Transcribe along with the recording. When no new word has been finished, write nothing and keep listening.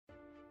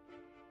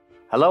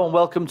Hello and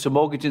welcome to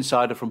Mortgage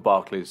Insider from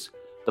Barclays,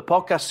 the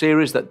podcast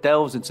series that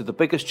delves into the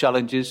biggest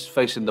challenges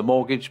facing the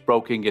mortgage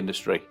broking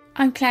industry.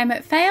 I'm Claire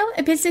McPhail,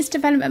 a Business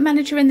Development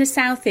Manager in the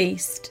South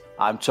East.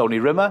 I'm Tony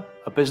Rimmer,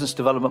 a Business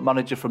Development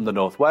Manager from the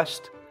North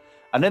West.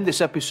 And in this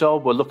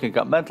episode, we're looking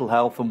at mental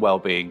health and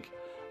wellbeing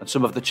and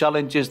some of the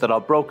challenges that our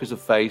brokers have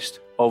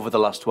faced over the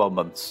last 12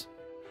 months.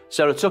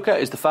 Sarah Tucker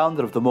is the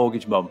founder of The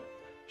Mortgage Mum.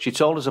 She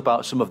told us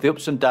about some of the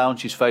ups and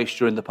downs she's faced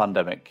during the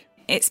pandemic.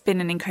 It's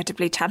been an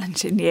incredibly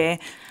challenging year.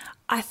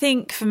 I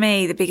think for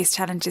me, the biggest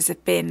challenges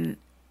have been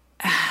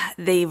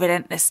the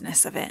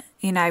relentlessness of it.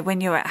 You know,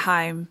 when you're at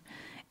home,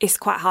 it's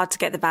quite hard to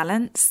get the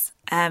balance.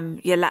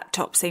 Your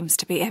laptop seems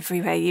to be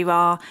everywhere you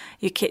are.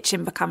 Your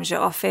kitchen becomes your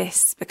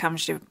office,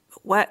 becomes your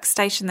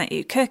workstation that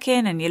you cook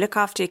in and you look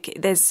after your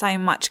kids. There's so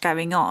much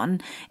going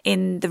on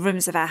in the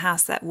rooms of our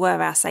house that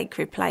were our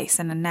sacred place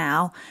and are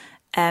now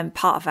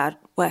part of our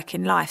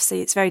working life. So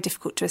it's very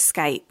difficult to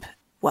escape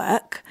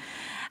work.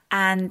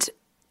 And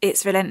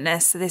it's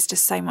relentless, so there's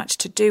just so much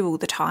to do all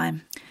the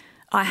time.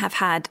 I have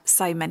had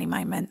so many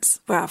moments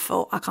where I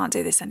thought, I can't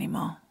do this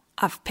anymore.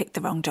 I've picked the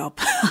wrong job.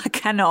 I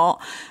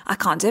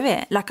can't do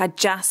it.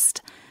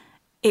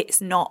 It's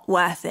not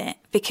worth it.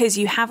 Because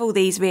you have all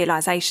these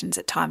realisations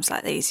at times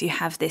like these. You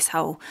have this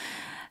whole,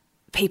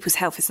 people's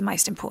health is the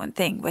most important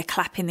thing. We're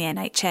clapping the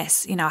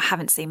NHS. You know, I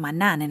haven't seen my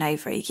nan in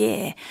over a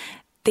year.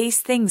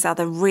 These things are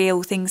the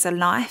real things of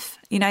life.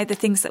 You know, the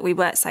things that we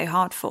work so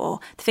hard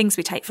for, the things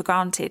we take for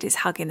granted is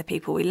hugging the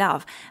people we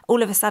love.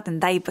 All of a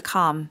sudden, they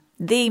become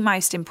the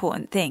most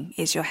important thing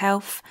is your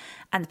health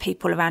and the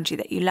people around you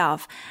that you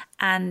love.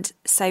 And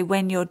so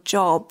when your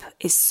job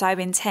is so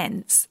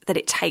intense that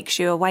it takes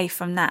you away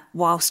from that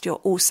whilst you're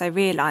also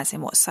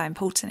realising what's so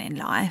important in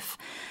life,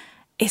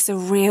 it's a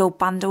real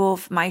bundle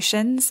of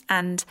emotions.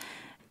 And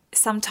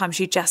sometimes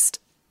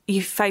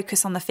you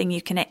focus on the thing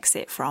you can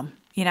exit from.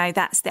 You know,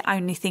 that's the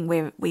only thing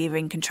we're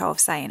in control of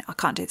saying, I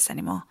can't do this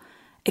anymore.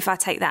 If I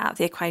take that out of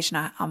the equation,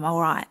 I'm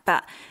all right.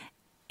 But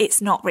it's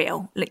not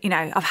real. You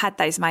know, I've had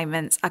those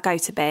moments. I go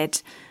to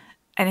bed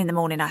and in the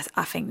morning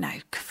I think, no,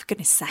 for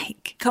goodness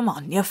sake, come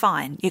on, you're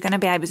fine. You're going to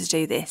be able to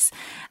do this.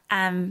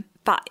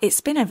 But it's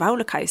been a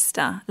roller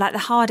coaster, like the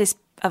hardest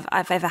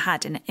I've ever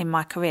had in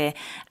my career.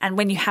 And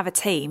when you have a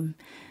team,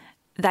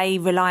 they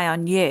rely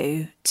on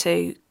you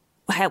to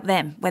help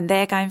them when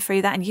they're going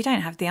through that, and you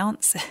don't have the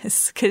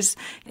answers because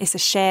it's a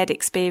shared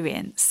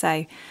experience.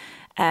 So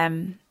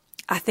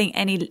I think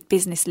any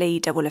business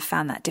leader will have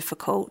found that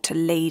difficult to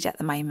lead at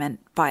the moment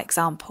by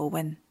example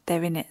when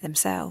they're in it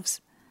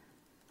themselves.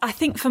 I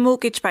think for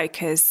mortgage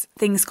brokers,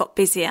 things got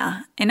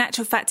busier. In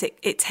actual fact,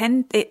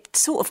 it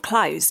sort of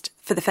closed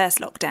for the first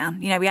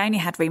lockdown. You know, we only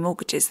had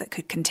remortgages that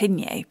could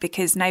continue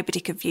because nobody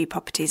could view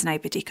properties,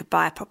 nobody could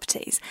buy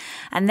properties.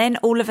 And then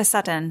all of a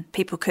sudden,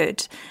 people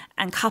could.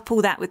 And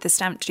couple that with the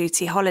stamp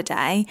duty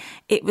holiday,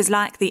 it was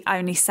like the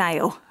only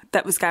sale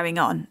that was going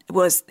on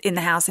was in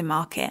the housing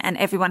market, and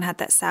everyone had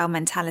that sale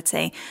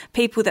mentality.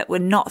 People that were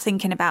not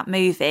thinking about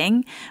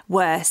moving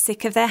were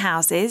sick of their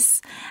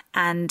houses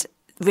and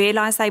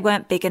realised they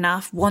weren't big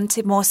enough,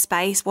 wanted more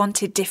space,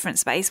 wanted different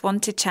space,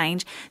 wanted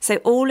change. So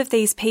all of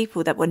these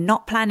people that were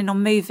not planning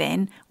on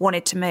moving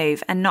wanted to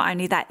move. And not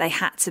only that, they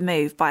had to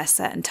move by a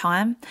certain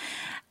time.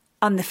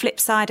 On the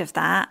flip side of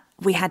that,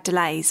 we had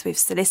delays with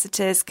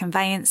solicitors,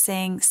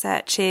 conveyancing,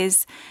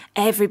 searches.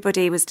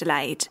 Everybody was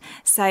delayed.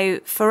 So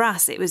for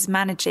us, it was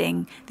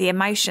managing the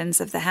emotions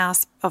of the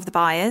house, of the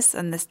buyers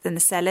and the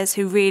sellers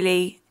who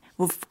really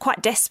were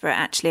quite desperate,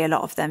 actually, a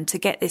lot of them, to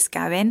get this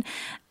going.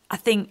 I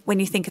think when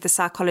you think of the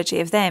psychology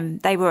of them,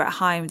 they were at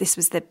home. This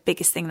was the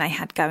biggest thing they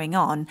had going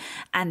on.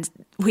 And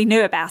we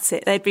knew about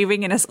it. They'd be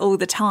ringing us all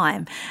the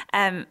time.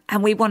 And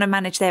we want to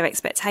manage their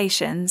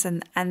expectations.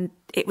 And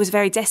it was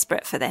very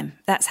desperate for them.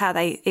 That's how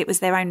it was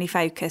their only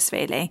focus,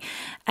 really.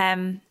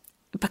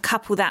 But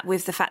couple that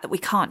with the fact that we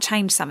can't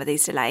change some of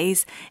these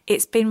delays,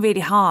 it's been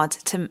really hard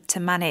to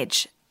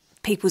manage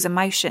people's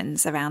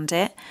emotions around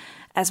it,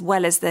 as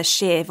well as the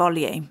sheer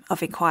volume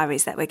of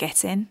inquiries that we're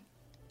getting.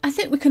 I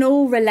think we can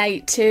all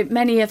relate to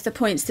many of the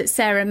points that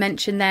Sarah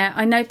mentioned there.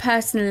 I know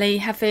personally,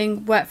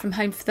 having worked from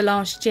home for the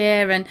last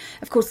year and,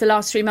 of course, the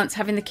last 3 months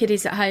having the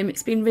kiddies at home,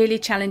 it's been really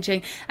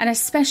challenging, and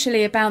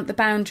especially about the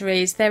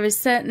boundaries. There is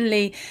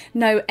certainly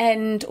no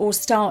end or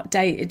start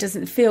date, it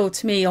doesn't feel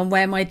to me, on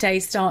where my day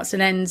starts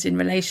and ends in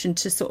relation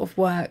to sort of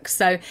work.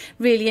 So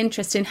really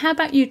interesting. How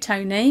about you,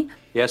 Tony?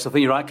 Yes, I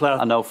think you're right,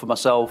 Claire. I know for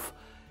myself,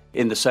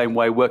 in the same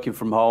way, working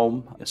from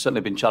home, it's certainly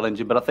been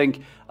challenging. But I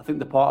think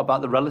the part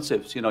about the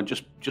relatives, you know,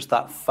 just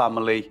that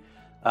family,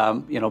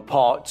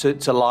 part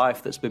to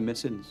life that's been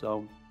missing.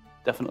 So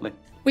definitely.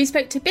 We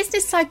spoke to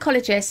business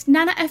psychologists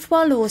Nana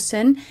F.Y.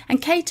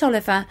 and Kate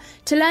Oliver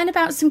to learn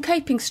about some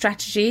coping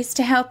strategies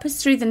to help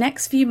us through the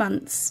next few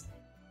months.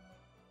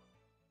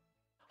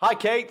 Hi,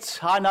 Kate.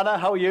 Hi, Nana.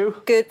 How are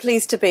you? Good.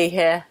 Pleased to be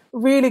here.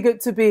 Really good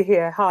to be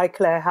here. Hi,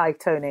 Claire. Hi,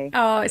 Tony.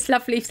 Oh, it's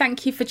lovely.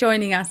 Thank you for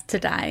joining us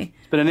today.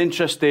 It's been an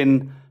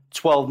interesting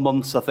 12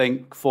 months, I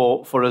think,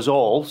 for us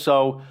all.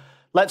 So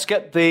let's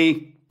get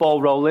the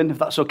ball rolling, if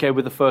that's okay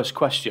with the first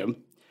question.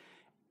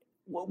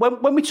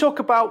 When we talk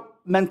about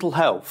mental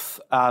health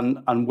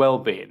and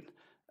well-being,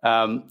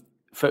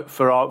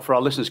 for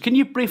our listeners, can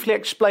you briefly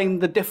explain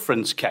the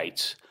difference,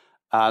 Kate,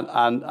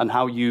 and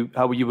how you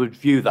would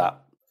view that?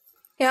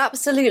 Yeah,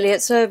 absolutely.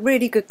 It's a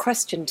really good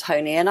question,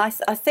 Tony. And I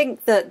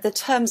think that the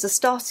terms are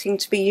starting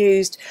to be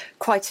used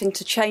quite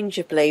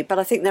interchangeably, but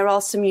I think there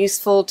are some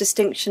useful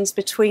distinctions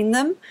between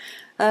them.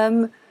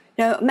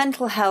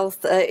 Mental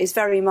health is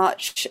very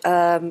much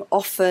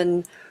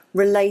often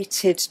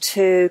related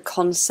to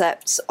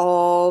concepts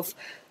of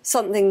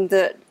something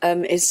that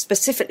is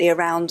specifically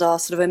around our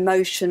sort of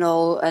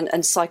emotional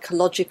and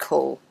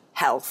psychological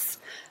health.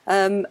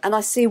 And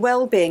I see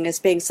well-being as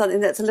being something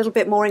that's a little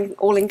bit more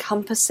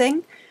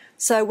all-encompassing.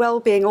 So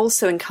well-being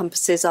also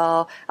encompasses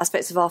our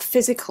aspects of our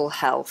physical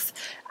health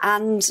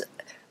and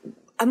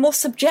a more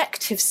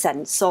subjective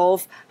sense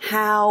of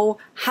how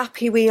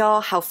happy we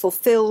are, how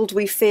fulfilled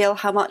we feel,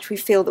 how much we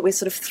feel that we're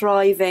sort of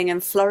thriving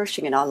and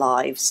flourishing in our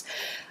lives.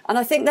 And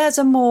I think there's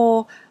a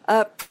more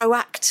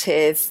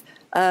proactive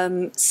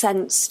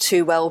sense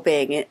to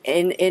well-being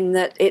in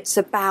that it's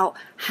about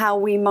how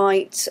we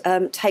might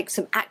take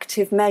some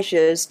active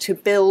measures to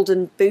build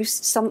and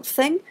boost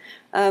something.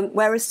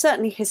 Whereas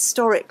certainly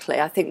historically,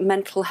 I think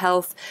mental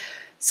health,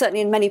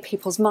 certainly in many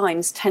people's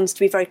minds, tends to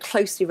be very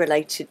closely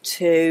related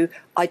to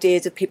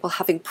ideas of people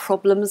having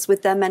problems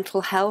with their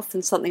mental health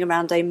and something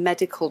around a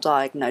medical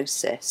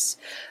diagnosis.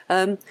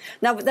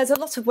 Now, there's a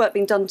lot of work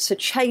being done to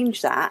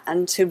change that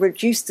and to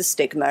reduce the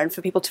stigma and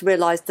for people to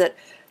realise that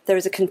there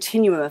is a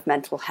continuum of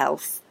mental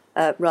health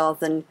rather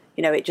than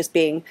it just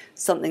being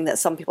something that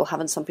some people have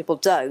and some people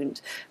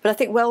don't. But I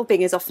think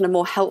well-being is often a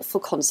more helpful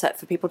concept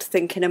for people to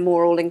think in a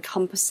more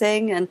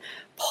all-encompassing and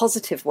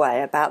positive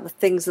way about the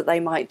things that they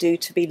might do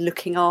to be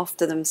looking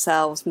after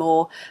themselves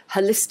more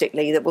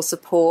holistically that will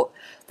support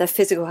their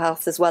physical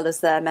health as well as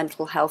their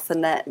mental health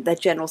and their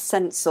general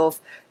sense of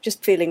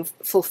just feeling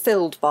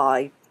fulfilled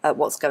by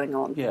what's going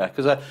on. Yeah,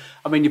 because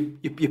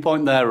you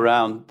point there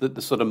around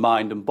the sort of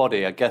mind and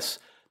body. I guess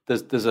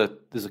there's a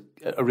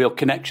real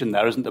connection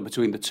there, isn't there,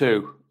 between the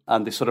two?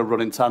 And they sort of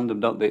run in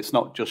tandem, don't they? It's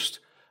not just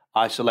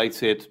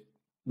isolated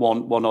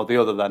one or the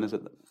other then, is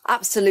it?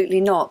 Absolutely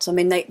not. I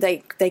mean,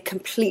 they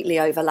completely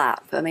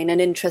overlap. I mean,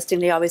 and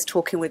interestingly, I was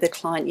talking with a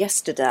client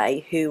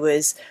yesterday who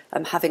was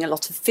having a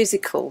lot of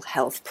physical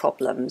health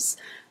problems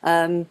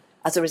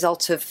as a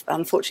result of,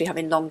 unfortunately,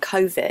 having long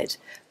COVID.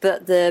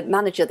 But the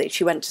manager that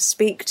she went to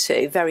speak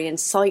to, very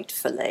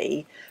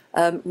insightfully,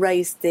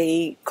 raised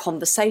the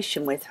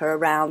conversation with her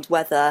around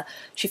whether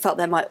she felt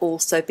there might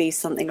also be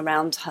something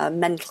around her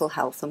mental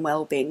health and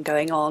well-being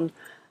going on.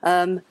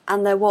 And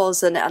there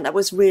was, and that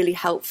was really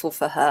helpful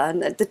for her.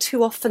 And the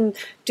two often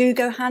do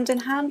go hand in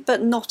hand,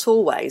 but not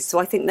always. So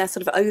I think they're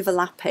sort of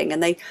overlapping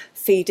and they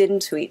feed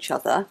into each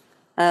other.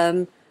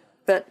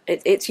 But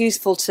it's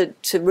useful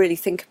to really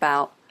think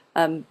about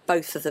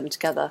both of them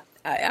together.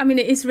 I mean,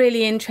 it is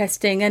really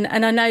interesting.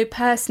 And I know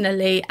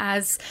personally,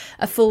 as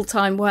a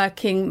full-time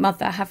working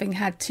mother, having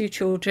had two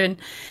children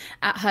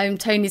at home,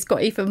 Tony's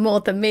got even more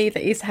than me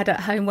that he's had at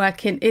home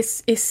working.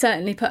 It's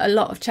certainly put a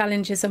lot of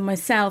challenges on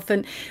myself.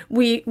 And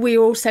we're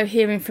also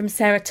hearing from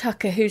Sarah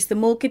Tucker, who's the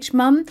mortgage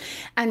mum.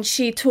 And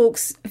she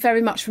talks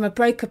very much from a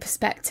broker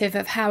perspective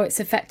of how it's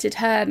affected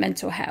her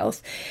mental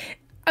health.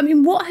 I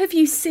mean, what have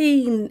you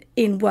seen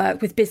in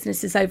work with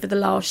businesses over the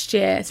last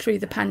year through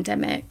the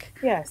pandemic?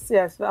 Yes,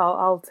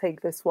 I'll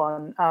take this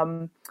one.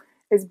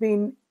 It's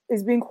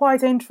been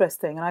quite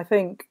interesting, and I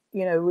think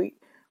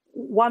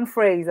one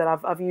phrase that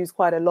I've used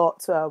quite a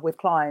lot with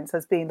clients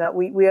has been that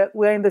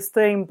we're in the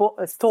same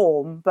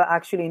storm, but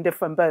actually in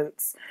different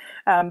boats.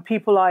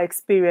 People are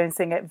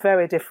experiencing it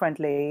very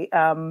differently.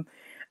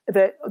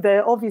 There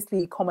are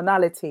obviously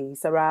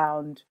commonalities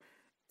around.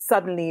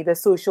 Suddenly the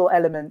social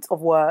element of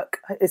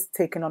work is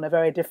taken on a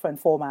very different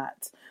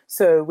format.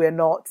 So we're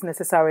not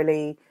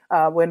necessarily,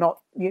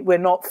 we're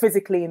not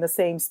physically in the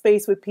same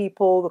space with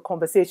people. The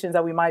conversations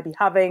that we might be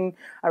having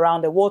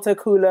around a water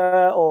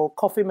cooler or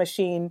coffee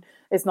machine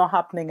is not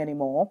happening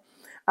anymore.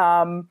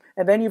 And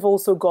then you've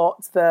also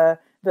got the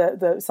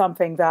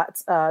something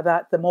that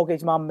the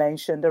mortgage mum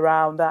mentioned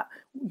around that,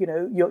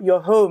 your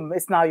home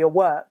is now your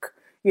work.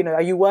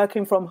 Are you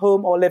working from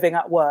home or living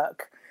at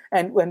work?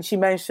 And when she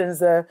mentions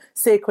the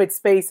sacred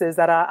spaces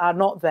that are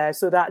not there,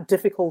 so that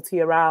difficulty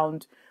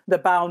around the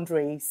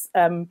boundaries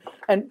and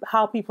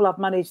how people have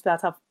managed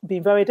that have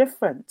been very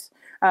different.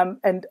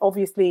 And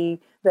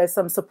obviously, there's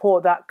some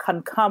support that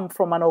can come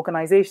from an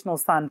organizational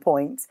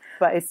standpoint,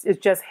 but it's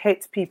just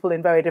hit people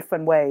in very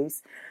different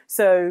ways.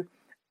 So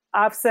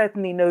I've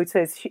certainly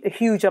noticed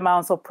huge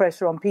amounts of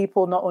pressure on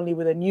people, not only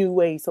with the new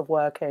ways of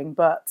working,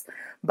 but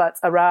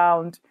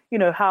around,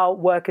 how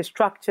work is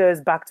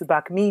structured,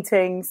 back-to-back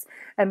meetings.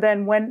 And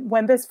then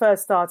when this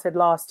first started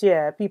last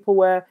year,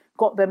 people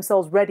got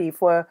themselves ready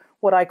for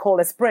what I call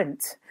a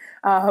sprint.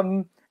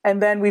 And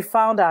then we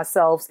found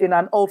ourselves in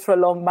an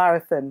ultra-long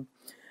marathon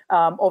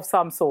of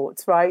some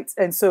sort, right?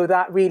 And so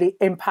that really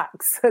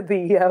impacts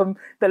the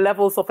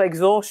levels of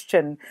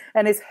exhaustion,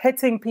 and it's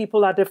hitting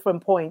people at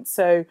different points.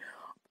 So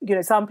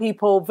some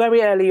people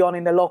very early on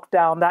in the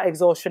lockdown, that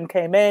exhaustion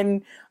came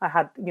in. I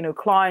had,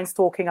 clients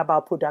talking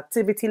about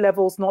productivity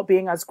levels not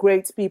being as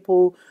great.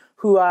 People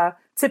who are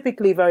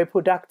typically very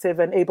productive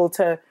and able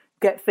to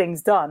get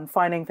things done,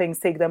 finding things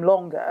take them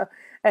longer.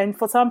 And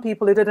for some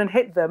people, it didn't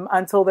hit them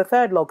until the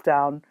third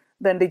lockdown.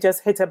 Then they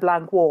just hit a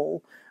blank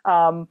wall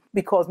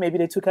because maybe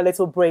they took a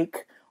little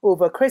break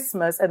over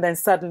Christmas and then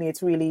suddenly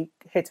it's really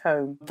hit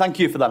home. Thank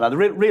you for that.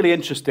 Really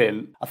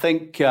interesting. I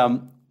think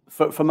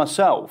for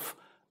myself,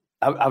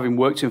 having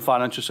worked in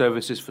financial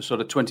services for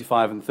sort of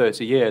 25 and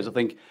 30 years, I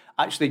think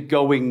actually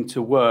going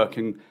to work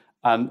and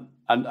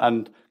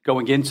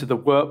going into the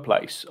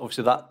workplace,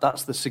 obviously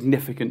that's the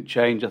significant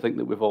change I think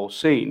that we've all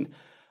seen.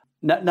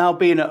 Now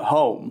being at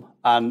home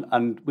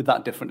and with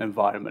that different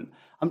environment,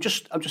 I'm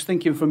just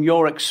thinking from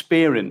your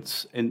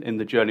experience in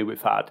the journey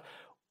we've had,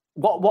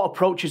 what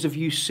approaches have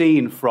you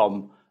seen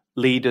from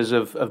leaders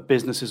of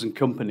businesses and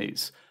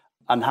companies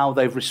and how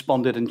they've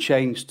responded and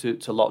changed to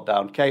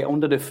lockdown? Kate, I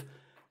wondered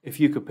if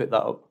you could pick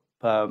that up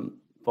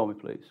for me,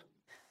 please.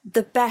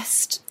 The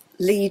best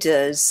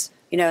leaders,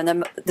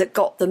 and that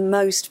got the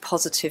most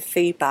positive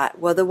feedback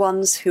were the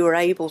ones who were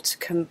able to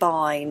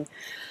combine,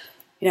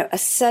 a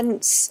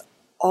sense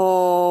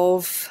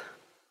of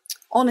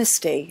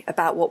honesty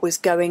about what was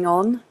going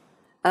on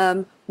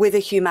with a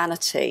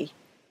humanity,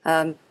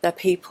 their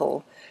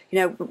people.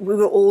 We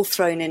were all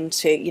thrown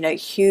into,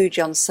 huge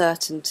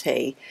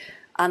uncertainty.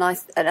 And I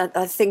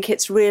think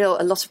it's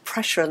a lot of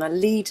pressure on a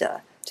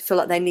leader to feel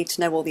like they need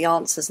to know all the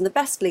answers. And the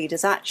best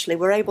leaders actually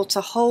were able to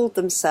hold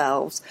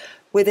themselves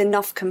with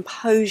enough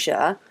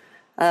composure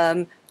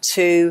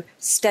to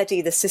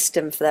steady the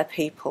system for their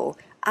people,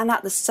 and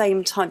at the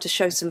same time to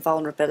show some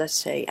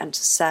vulnerability and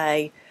to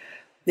say,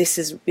 this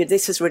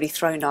has really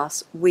thrown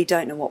us, we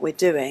don't know what we're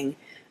doing.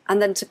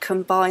 And then to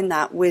combine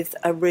that with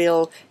a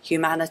real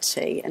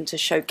humanity and to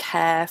show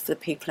care for the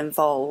people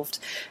involved.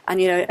 And,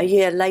 a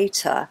year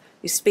later,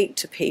 you speak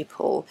to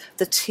people,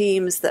 the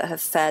teams that have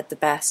fared the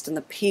best and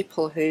the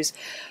people whose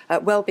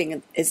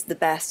well-being is the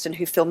best and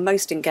who feel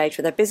most engaged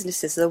with their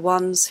businesses are the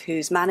ones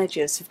whose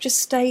managers have just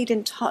stayed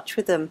in touch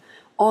with them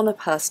on a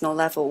personal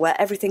level, where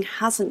everything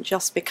hasn't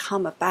just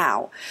become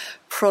about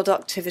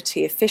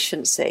productivity,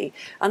 efficiency.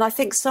 And I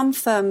think some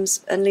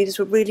firms and leaders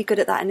were really good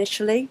at that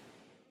initially,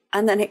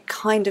 and then it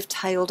kind of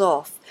tailed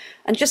off.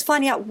 And just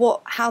finding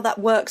out how that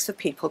works for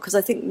people, because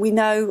I think we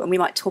know, and we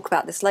might talk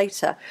about this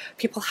later,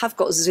 people have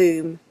got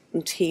Zoom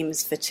and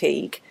Teams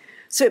fatigue.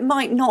 So it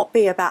might not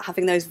be about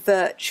having those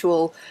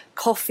virtual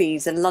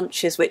coffees and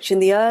lunches, which in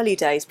the early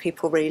days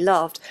people really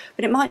loved,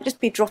 but it might just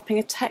be dropping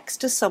a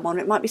text to someone.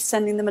 It might be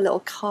sending them a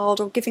little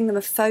card or giving them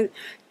a phone,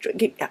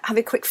 have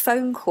a quick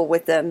phone call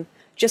with them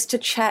just to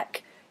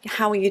check,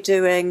 how are you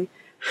doing?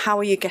 How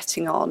are you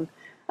getting on?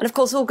 And of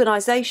course,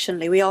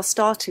 organisationally, we are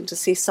starting to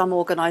see some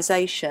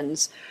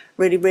organisations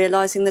really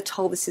realising the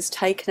toll this has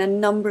taken, a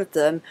number of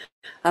them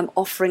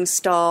offering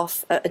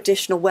staff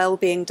additional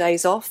wellbeing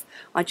days off.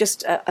 I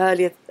just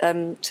earlier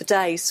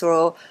today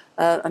saw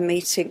a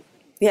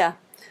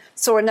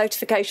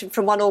notification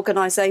from one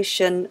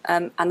organisation,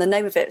 and the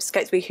name of it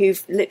escapes me,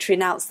 who've literally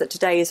announced that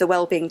today is a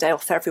wellbeing day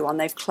off for everyone.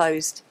 They've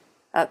closed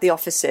the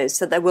offices,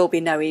 so there will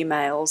be no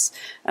emails.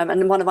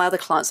 And one of my other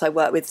clients I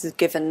work with has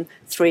given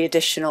 3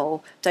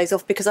 additional days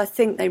off because I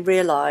think they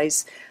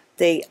realise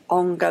the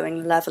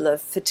ongoing level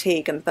of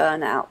fatigue and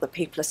burnout that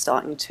people are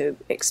starting to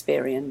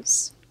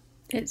experience.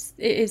 It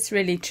is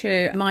really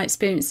true. My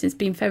experience has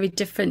been very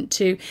different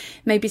to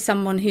maybe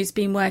someone who's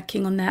been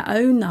working on their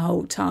own the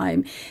whole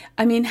time.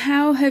 I mean,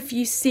 how have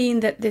you seen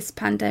that this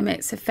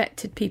pandemic's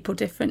affected people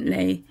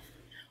differently?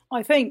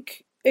 I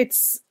think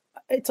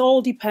it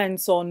all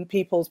depends on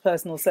people's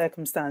personal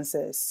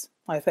circumstances,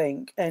 I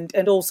think. And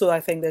also I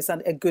think there's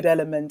a good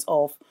element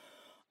of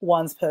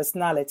one's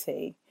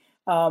personality.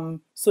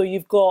 So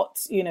you've got,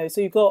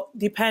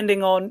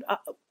 depending on,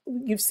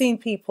 you've seen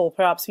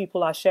perhaps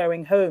people are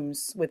sharing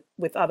homes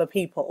with other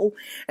people.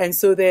 And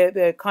so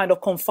they're kind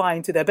of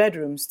confined to their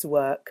bedrooms to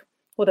work.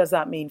 What does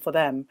that mean for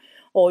them?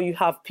 Or you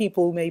have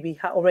people who maybe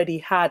already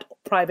had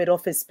private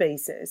office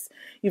spaces.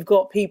 You've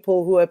got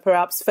people who are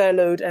perhaps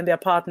furloughed and their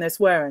partners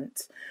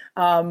weren't.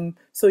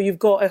 So you've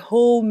got a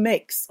whole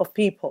mix of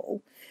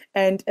people.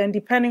 And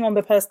depending on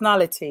the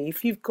personality,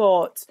 if you've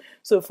got,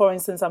 so for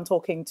instance, I'm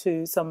talking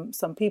to some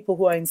people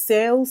who are in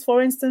sales, for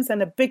instance,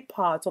 and a big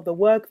part of the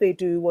work they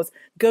do was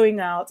going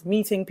out,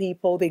 meeting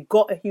people. They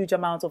got a huge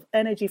amount of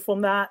energy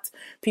from that.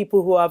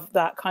 People who have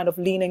that kind of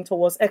leaning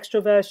towards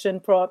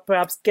extroversion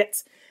perhaps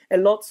get a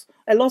lot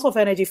of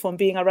energy from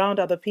being around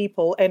other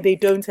people, and they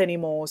don't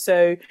anymore.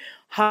 So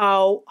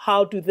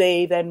how do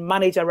they then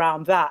manage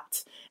around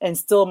that and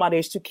still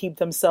manage to keep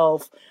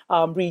themselves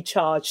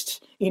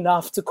recharged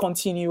enough to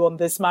continue on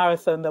this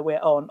marathon that we're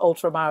on,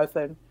 ultra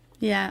marathon?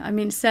 Yeah, I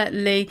mean,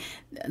 certainly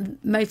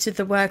most of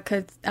the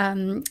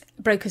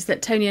brokers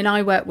that Tony and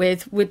I work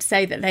with would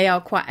say that they are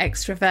quite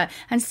extrovert.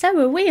 And so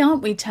are we,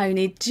 aren't we,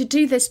 Tony? To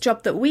do this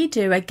job that we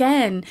do,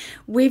 again,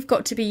 we've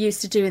got to be used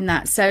to doing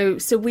that. So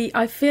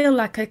I feel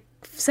like I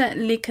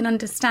certainly can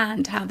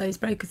understand how those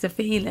brokers are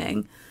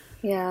feeling.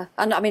 Yeah,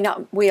 and I mean,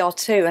 we are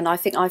too, and I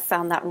think I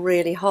found that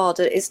really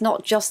hard. It's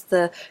not just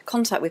the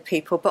contact with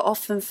people, but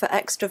often for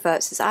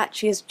extroverts, it's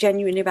actually is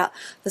genuinely about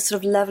the sort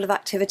of level of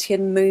activity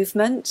and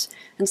movement.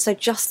 And so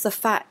just the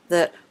fact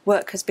that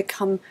work has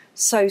become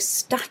so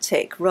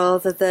static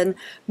rather than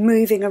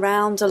moving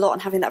around a lot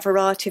and having that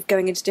variety of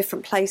going into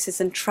different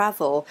places and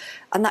travel,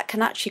 and that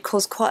can actually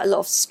cause quite a lot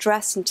of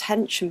stress and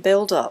tension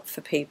build up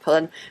for people.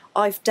 And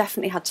I've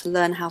definitely had to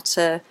learn how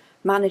to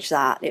manage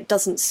that. It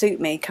doesn't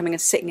suit me coming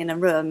and sitting in a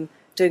room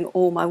doing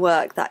all my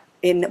work. That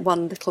in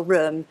one little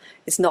room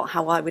is not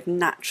how I would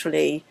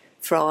naturally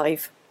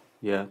thrive.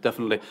 Yeah,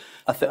 definitely.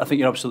 I think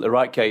you're absolutely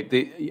right, Kate.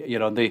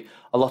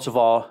 A lot of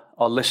our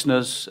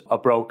listeners are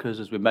brokers,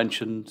 as we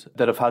mentioned,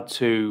 that have had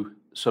to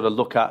sort of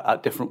look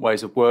at different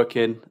ways of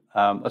working,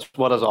 as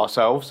well as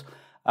ourselves.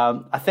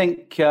 I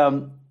think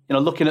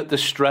looking at the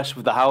stress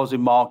with the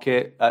housing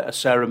market, as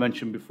Sarah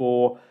mentioned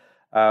before.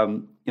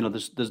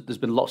 There's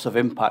been lots of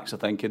impacts, I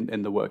think,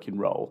 in the working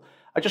role.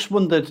 I just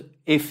wondered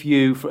if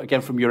you,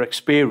 again, from your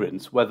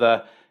experience,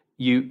 whether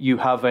you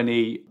have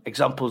any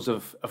examples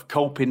of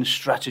coping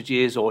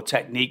strategies or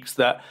techniques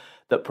that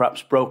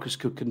perhaps brokers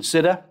could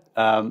consider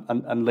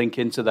and link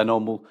into their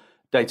normal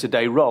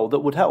day-to-day role that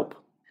would help.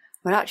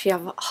 I actually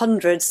have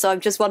hundreds, so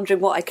I'm just wondering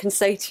what I can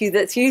say to you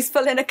that's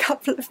useful in a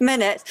couple of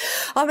minutes.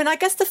 I mean, I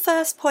guess the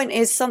first point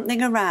is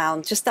something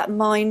around just that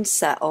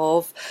mindset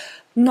of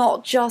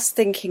not just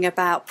thinking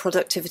about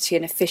productivity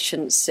and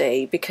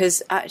efficiency,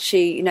 because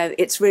actually,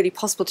 it's really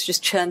possible to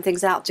just churn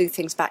things out, do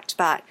things back to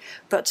back,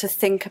 but to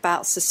think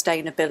about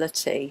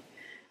sustainability.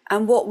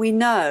 And what we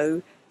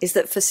know is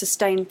that for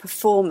sustained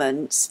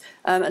performance,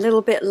 a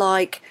little bit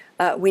like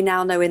we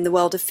now know in the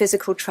world of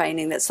physical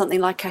training, that something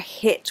like a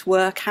HIIT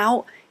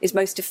workout is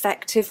most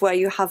effective, where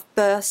you have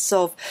bursts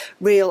of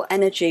real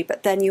energy,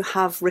 but then you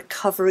have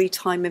recovery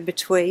time in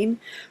between.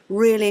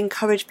 Really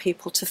encourage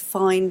people to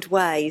find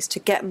ways to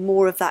get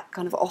more of that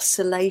kind of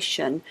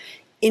oscillation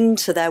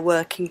into their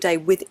working day,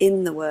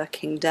 within the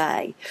working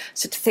day.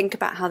 So to think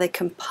about how they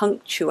can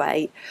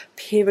punctuate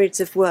periods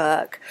of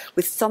work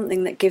with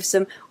something that gives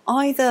them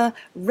either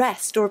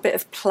rest or a bit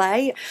of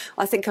play.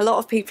 I think a lot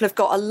of people have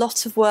got a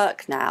lot of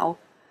work now.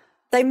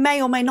 They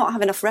may or may not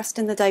have enough rest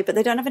in the day, but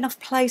they don't have enough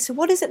play. So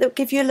what is it that will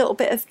give you a little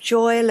bit of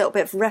joy, a little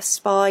bit of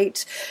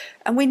respite?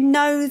 And we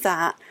know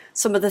that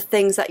some of the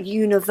things that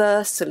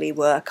universally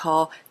work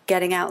are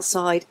getting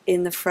outside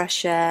in the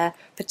fresh air,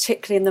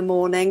 particularly in the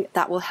morning.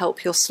 That will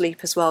help your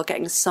sleep as well,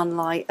 getting the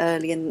sunlight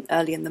early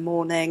in the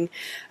morning,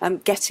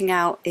 getting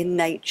out in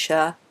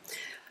nature.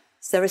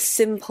 So there are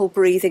simple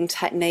breathing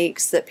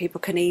techniques that people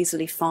can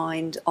easily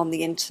find on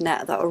the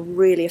internet that are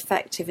really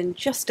effective in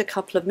just a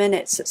couple of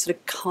minutes at sort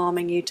of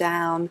calming you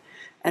down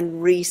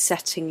and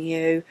resetting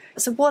you.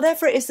 So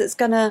whatever it is that's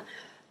going to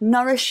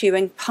nourish you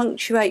and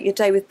punctuate your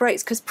day with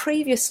breaks, because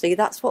previously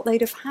that's what they'd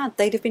have had.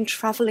 They'd have been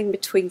travelling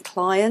between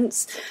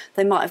clients.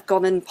 They might have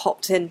gone and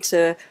popped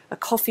into a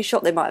coffee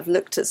shop. They might have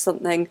looked at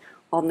something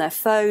on their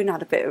phone,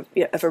 had a bit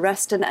of a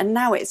rest. And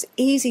now it's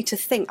easy to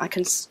think I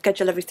can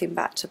schedule everything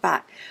back to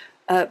back.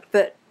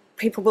 But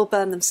people will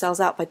burn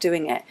themselves out by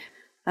doing it.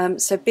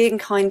 So being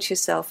kind to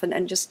yourself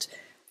and just,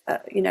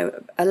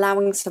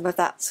 allowing some of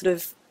that sort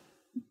of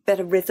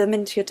better rhythm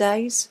into your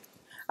days.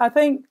 I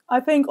think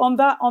on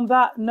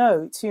that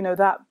note,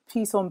 that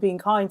piece on being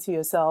kind to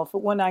yourself,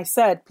 when I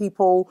said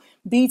people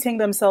beating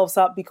themselves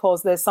up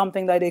because there's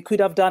something that they could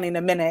have done in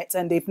a minute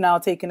and they've now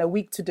taken a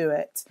week to do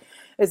it,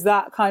 is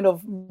that kind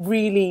of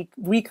really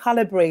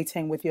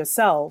recalibrating with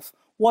yourself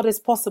what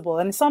is possible.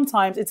 And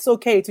sometimes it's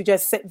okay to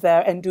just sit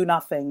there and do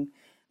nothing.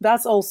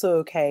 That's also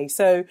okay.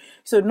 So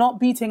not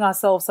beating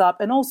ourselves up,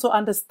 and also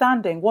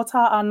understanding what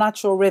are our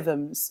natural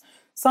rhythms.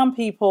 Some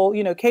people,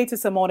 Kate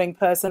is a morning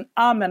person.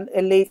 I'm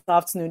a late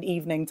afternoon,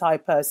 evening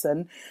type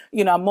person.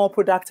 I'm more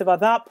productive at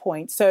that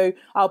point. So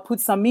I'll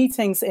put some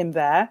meetings in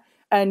there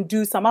and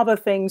do some other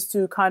things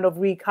to kind of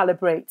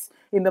recalibrate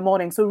in the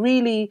morning. So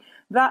really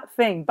that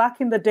thing back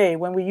in the day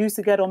when we used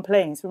to get on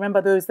planes, remember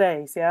those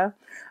days, yeah?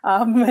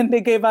 When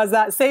they gave us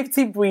that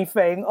safety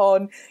briefing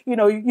on,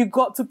 you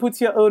got to put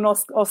your own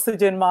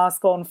oxygen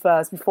mask on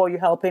first before you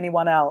help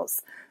anyone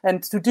else.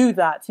 And to do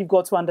that, you've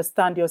got to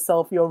understand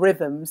yourself, your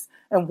rhythms,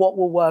 and what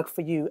will work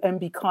for you, and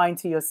be kind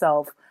to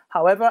yourself.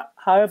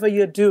 However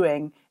you're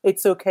doing,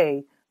 it's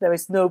okay. There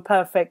is no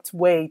perfect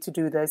way to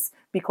do this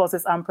because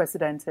it's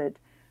unprecedented.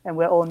 And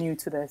we're all new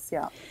to this,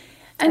 yeah.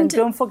 And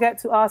don't forget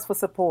to ask for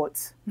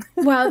support.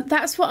 Well,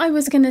 that's what I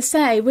was going to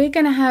say. We're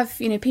going to have,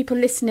 people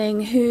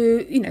listening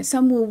who,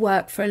 some will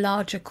work for a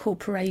larger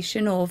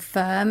corporation or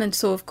firm. And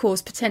so, of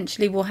course,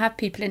 potentially will have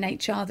people in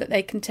HR that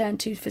they can turn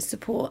to for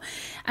support.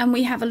 And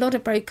we have a lot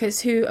of brokers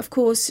who, of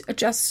course, are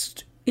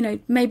just,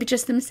 maybe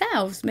just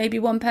themselves, maybe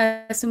one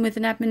person with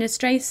an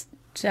administrator.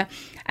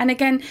 And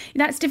again,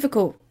 that's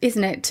difficult,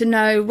 isn't it, to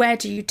know where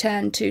do you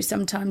turn to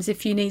sometimes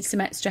if you need some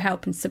extra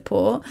help and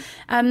support.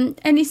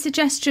 Any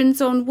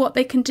suggestions on what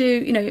they can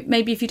do,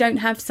 maybe if you don't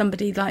have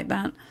somebody like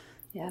that?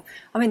 Yeah,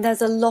 I mean,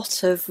 there's a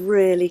lot of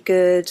really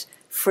good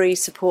free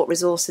support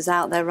resources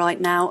out there right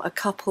now. A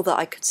couple that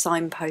I could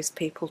signpost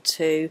people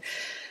to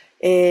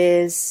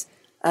is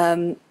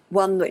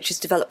one which is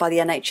developed by the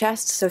NHS.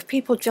 So if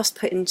people just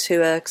put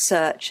into a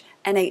search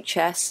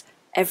NHS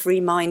Every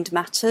Mind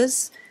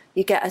Matters,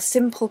 you get a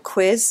simple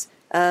quiz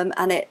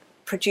and it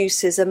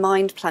produces a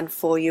mind plan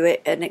for you,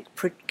 and it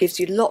gives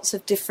you lots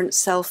of different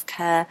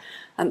self-care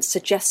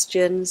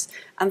suggestions.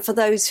 And for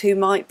those who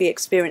might be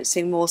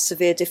experiencing more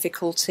severe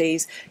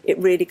difficulties, it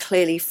really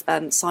clearly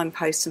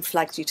signposts and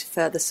flags you to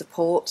further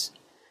support.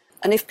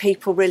 And if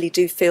people really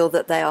do feel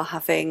that they are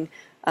having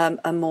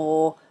a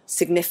more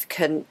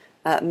significant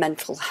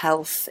mental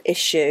health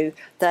issue,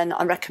 then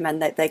I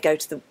recommend that they go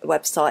to the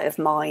website of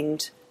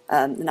Mind,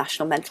 the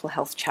National Mental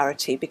Health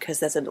Charity, because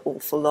there's an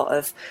awful lot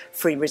of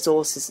free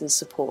resources and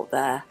support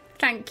there.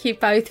 Thank you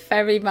both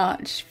very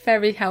much.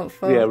 Very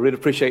helpful. Yeah, really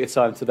appreciate your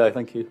time today.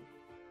 Thank you.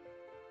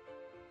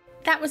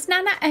 That was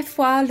Nana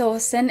Efwa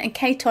Lawson and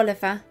Kate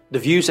Oliver. The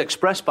views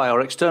expressed by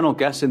our external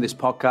guests in this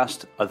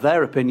podcast are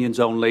their opinions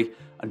only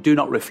and do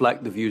not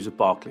reflect the views of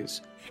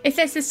Barclays. If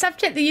there's a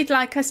subject that you'd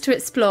like us to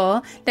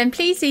explore, then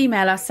please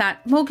email us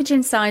at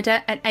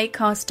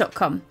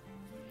mortgageinsider@acast.com.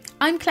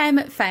 I'm Claire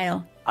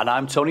McPhail. And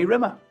I'm Tony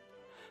Rimmer.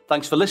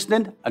 Thanks for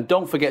listening, and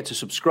don't forget to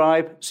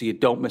subscribe so you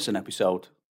don't miss an episode.